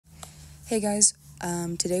Hey guys,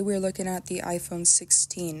 today we're looking at the iPhone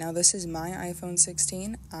 16. Now this is my iPhone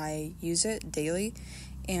 16. I use it daily,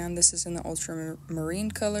 and this is in the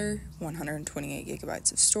Ultramarine color, 128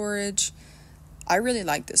 gigabytes of storage. I really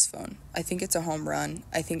like this phone. I think it's a home run.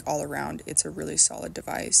 I think all around it's a really solid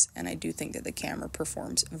device, and I do think that the camera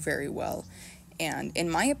performs very well. And in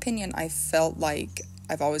my opinion, I felt like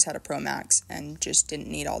I've always had a Pro Max and just didn't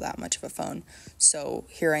need all that much of a phone. So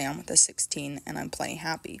here I am with the 16, and I'm plenty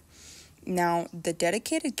happy. Now, the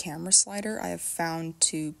dedicated camera slider I have found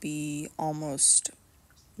to be almost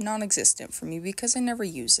non-existent for me because I never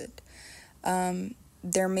use it.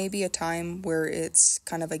 There may be a time where it's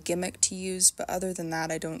kind of a gimmick to use, but other than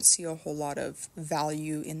that, I don't see a whole lot of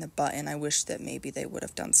value in the button. I wish that maybe they would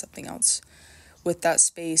have done something else with that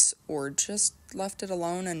space or just left it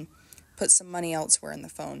alone and put some money elsewhere in the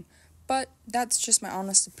phone. But that's just my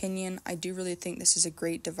honest opinion. I do really think this is a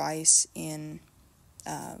great device in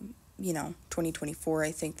 2024.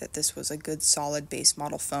 I think that this was a good, solid base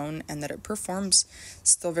model phone and that it performs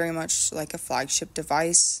still very much like a flagship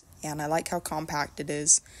device. And I like how compact it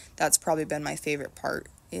is. That's probably been my favorite part,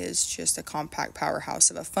 is just a compact powerhouse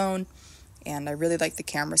of a phone. And I really like the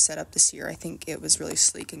camera setup this year. I think it was really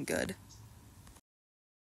sleek and good.